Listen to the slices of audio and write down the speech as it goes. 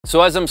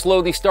So as I'm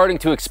slowly starting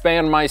to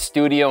expand my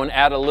studio and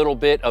add a little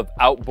bit of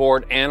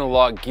outboard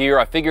analog gear,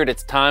 I figured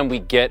it's time we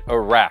get a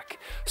rack.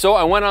 So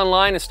I went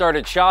online and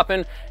started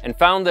shopping and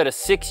found that a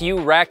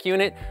 6U rack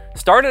unit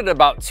started at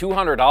about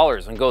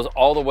 $200 and goes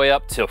all the way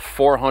up to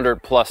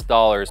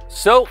 $400+.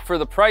 So for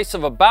the price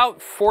of about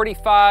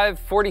 $45,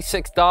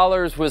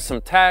 $46 with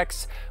some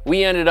tax,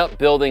 we ended up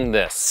building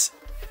this.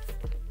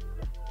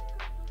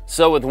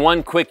 So with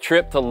one quick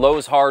trip to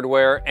Lowe's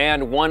Hardware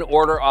and one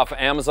order off of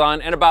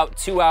Amazon and about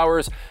 2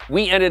 hours,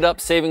 we ended up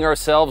saving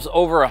ourselves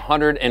over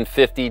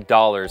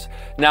 $150.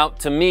 Now,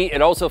 to me,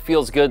 it also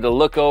feels good to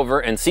look over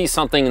and see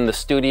something in the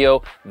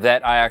studio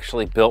that I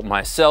actually built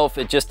myself.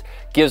 It just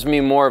gives me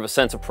more of a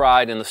sense of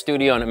pride in the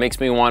studio, and it makes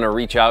me want to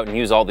reach out and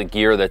use all the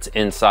gear that's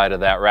inside of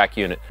that rack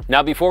unit.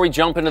 Now, before we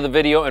jump into the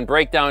video and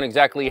break down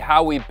exactly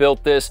how we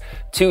built this,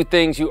 two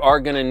things you are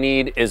going to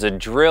need is a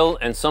drill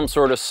and some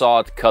sort of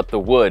saw to cut the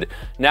wood.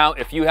 Now,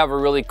 if you have a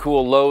really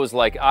cool Lowe's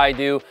like I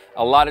do,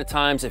 a lot of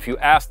times if you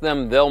ask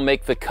them, they'll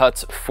make the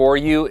cuts for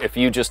you if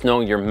you just know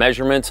your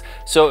measurements.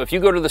 So if you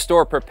go to the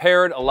store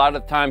prepared, a lot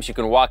of times you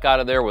can walk out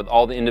of there with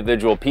all the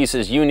individual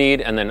pieces you need,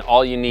 and then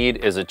all you need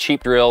is a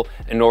cheap drill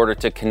in order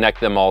to connect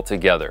them all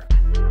together.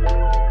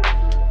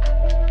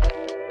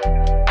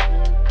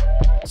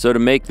 So to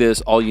make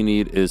this, all you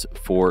need is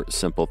 4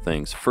 simple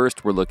things.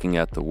 First, we're looking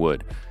at the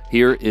wood.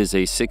 Here is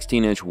a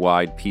 16-inch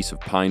wide piece of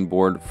pine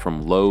board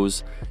from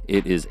Lowe's.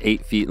 It is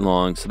 8 feet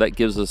long, so that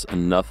gives us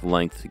enough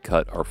length to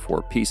cut our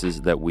 4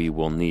 pieces that we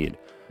will need.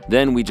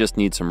 Then we just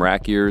need some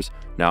rack ears.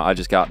 Now, I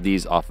just got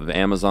these off of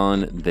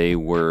Amazon. They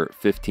were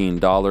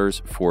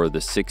 $15 for the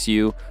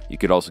 6U. You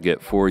could also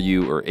get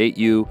 4U or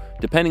 8U,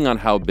 depending on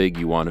how big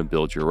you want to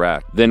build your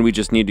rack. Then we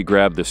just need to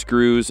grab the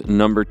screws.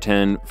 Number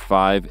 10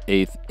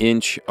 5/8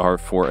 inch are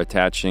for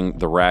attaching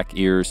the rack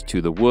ears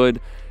to the wood.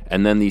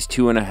 And then these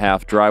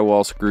 2.5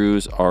 drywall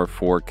screws are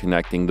for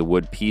connecting the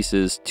wood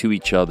pieces to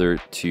each other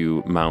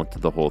to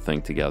mount the whole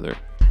thing together.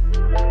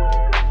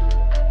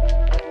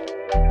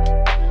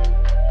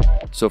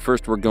 So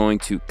first we're going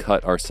to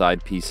cut our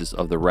side pieces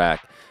of the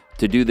rack.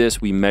 To do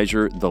this, we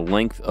measure the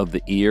length of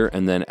the ear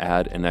and then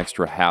add an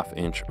extra 1/2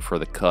 inch for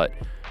the cut.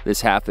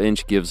 This 1/2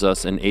 inch gives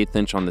us an 1/8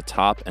 inch on the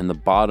top and the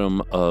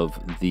bottom of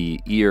the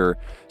ear.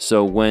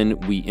 So when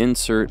we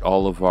insert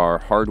all of our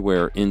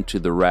hardware into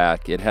the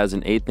rack, it has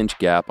an 1/8 inch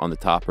gap on the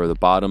top or the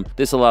bottom.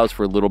 This allows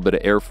for a little bit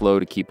of airflow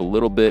to keep a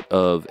little bit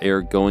of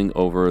air going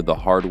over the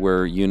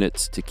hardware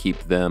units to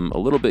keep them a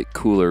little bit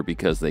cooler,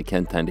 because they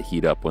can tend to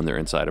heat up when they're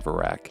inside of a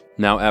rack.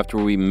 Now, after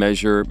we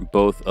measure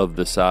both of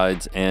the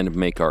sides and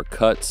make our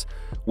cuts,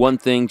 one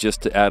thing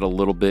just to add a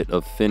little bit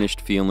of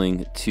finished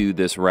feeling to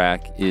this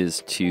rack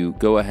is to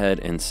go ahead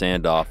and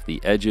sand off the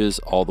edges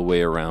all the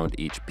way around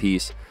each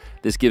piece.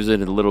 This gives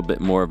it a little bit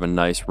more of a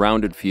nice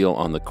rounded feel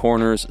on the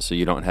corners, so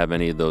you don't have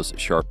any of those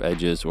sharp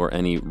edges or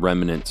any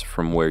remnants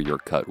from where your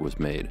cut was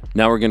made.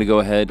 Now we're going to go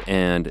ahead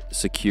and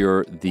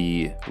secure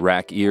the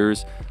rack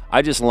ears.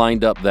 I just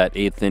lined up that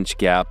 1/8 inch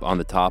gap on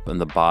the top and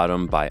the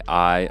bottom by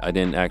eye. I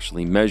didn't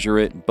actually measure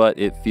it, but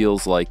it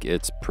feels like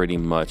it's pretty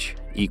much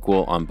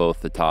equal on both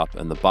the top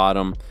and the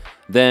bottom.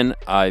 Then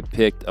I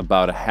picked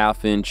about a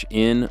 1/2 inch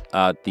in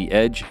at the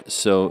edge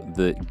so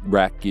the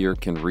rack gear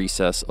can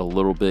recess a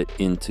little bit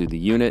into the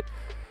unit.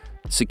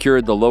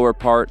 Secured the lower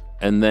part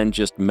and then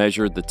just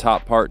measured the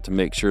top part to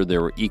make sure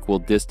there were equal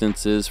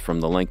distances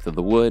from the length of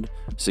the wood.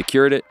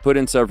 Secured it, put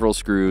in several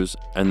screws,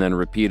 and then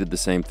repeated the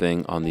same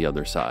thing on the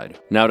other side.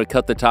 Now, to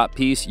cut the top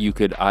piece, you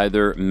could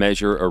either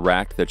measure a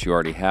rack that you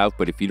already have,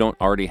 but if you don't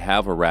already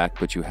have a rack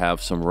but you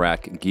have some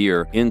rack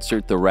gear,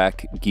 insert the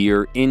rack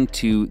gear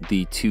into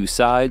the 2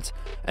 sides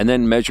and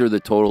then measure the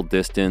total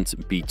distance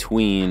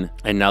between.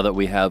 And now that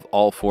we have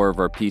all 4 of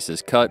our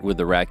pieces cut with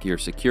the rack gear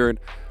secured,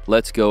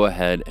 let's go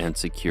ahead and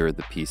secure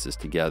the pieces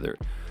together.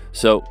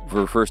 So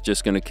we're first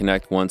just going to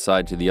connect one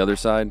side to the other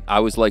side. I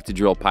always like to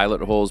drill pilot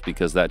holes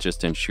because that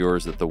just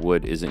ensures that the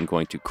wood isn't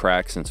going to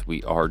crack, since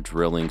we are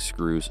drilling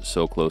screws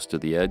so close to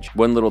the edge.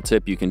 One little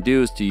tip you can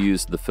do is to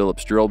use the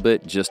Phillips drill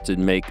bit just to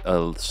make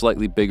a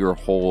slightly bigger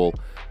hole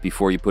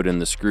before you put in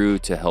the screw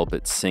to help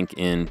it sink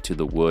into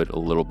the wood a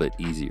little bit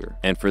easier.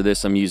 And for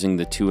this, I'm using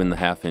the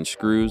 2.5 inch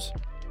screws.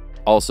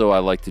 Also, I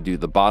like to do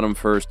the bottom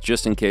first,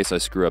 just in case I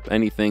screw up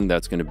anything.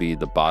 That's going to be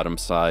the bottom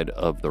side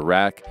of the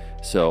rack,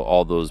 so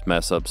all those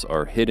mess ups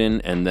are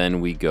hidden, and then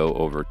we go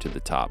over to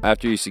the top.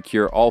 After you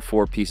secure all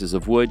 4 pieces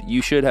of wood,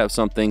 you should have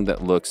something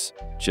that looks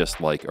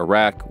just like a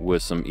rack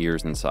with some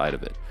ears inside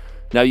of it.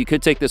 Now, you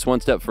could take this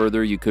one step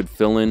further. You could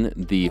fill in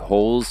the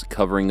holes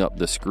covering up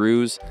the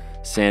screws,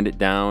 sand it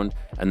down,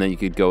 and then you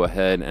could go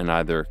ahead and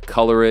either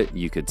color it,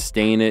 you could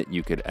stain it,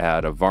 you could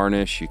add a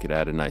varnish, you could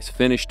add a nice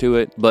finish to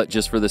it. But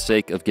just for the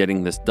sake of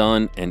getting this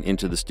done and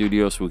into the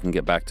studio so we can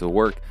get back to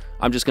work,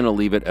 I'm just going to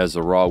leave it as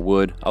a raw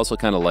wood. I also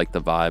kind of like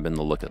the vibe and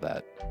the look of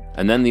that.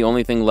 And then the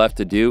only thing left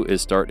to do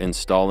is start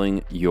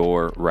installing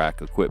your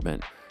rack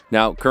equipment.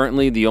 Now,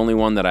 currently the only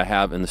one that I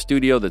have in the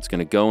studio that's going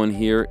to go in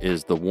here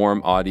is the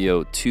Warm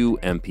Audio 2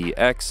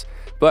 MPX.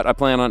 but I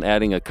plan on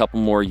adding a couple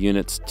more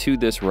units to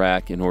this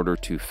rack in order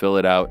to fill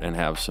it out and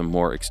have some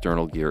more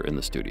external gear in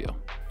the studio.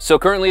 So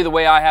currently the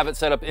way I have it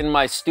set up in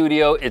my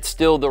studio, it's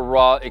still the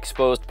raw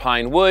exposed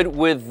pine wood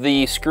with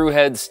the screw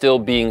heads still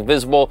being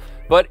visible,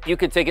 but you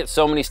could take it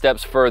so many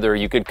steps further.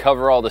 You could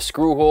cover all the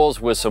screw holes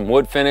with some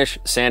wood finish,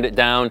 sand it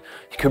down.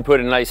 You could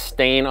put a nice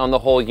stain on the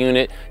whole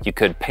unit. You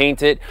could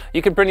paint it.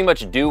 You could pretty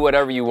much do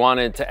whatever you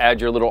wanted to add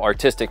your little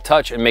artistic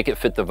touch and make it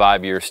fit the vibe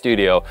of your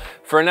studio.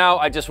 For now,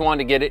 I just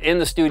wanted to get it in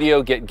the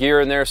studio, get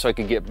gear in there so I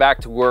could get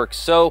back to work.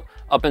 So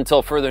up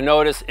until further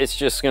notice, it's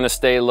just gonna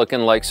stay looking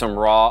like some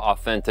raw,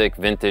 authentic,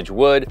 vintage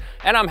wood.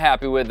 And I'm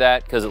happy with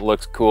that because it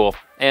looks cool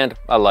and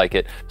I like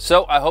it.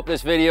 So I hope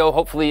this video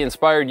hopefully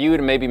inspired you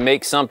to maybe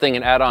make something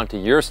and add on to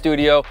your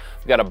studio.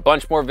 We've got a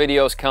bunch more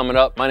videos coming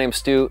up. My name's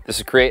Stu. This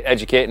is Create,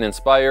 Educate, and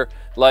Inspire.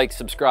 Like,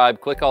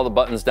 subscribe, click all the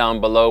buttons down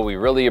below. We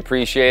really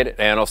appreciate it,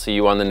 and I'll see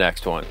you on the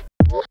next one.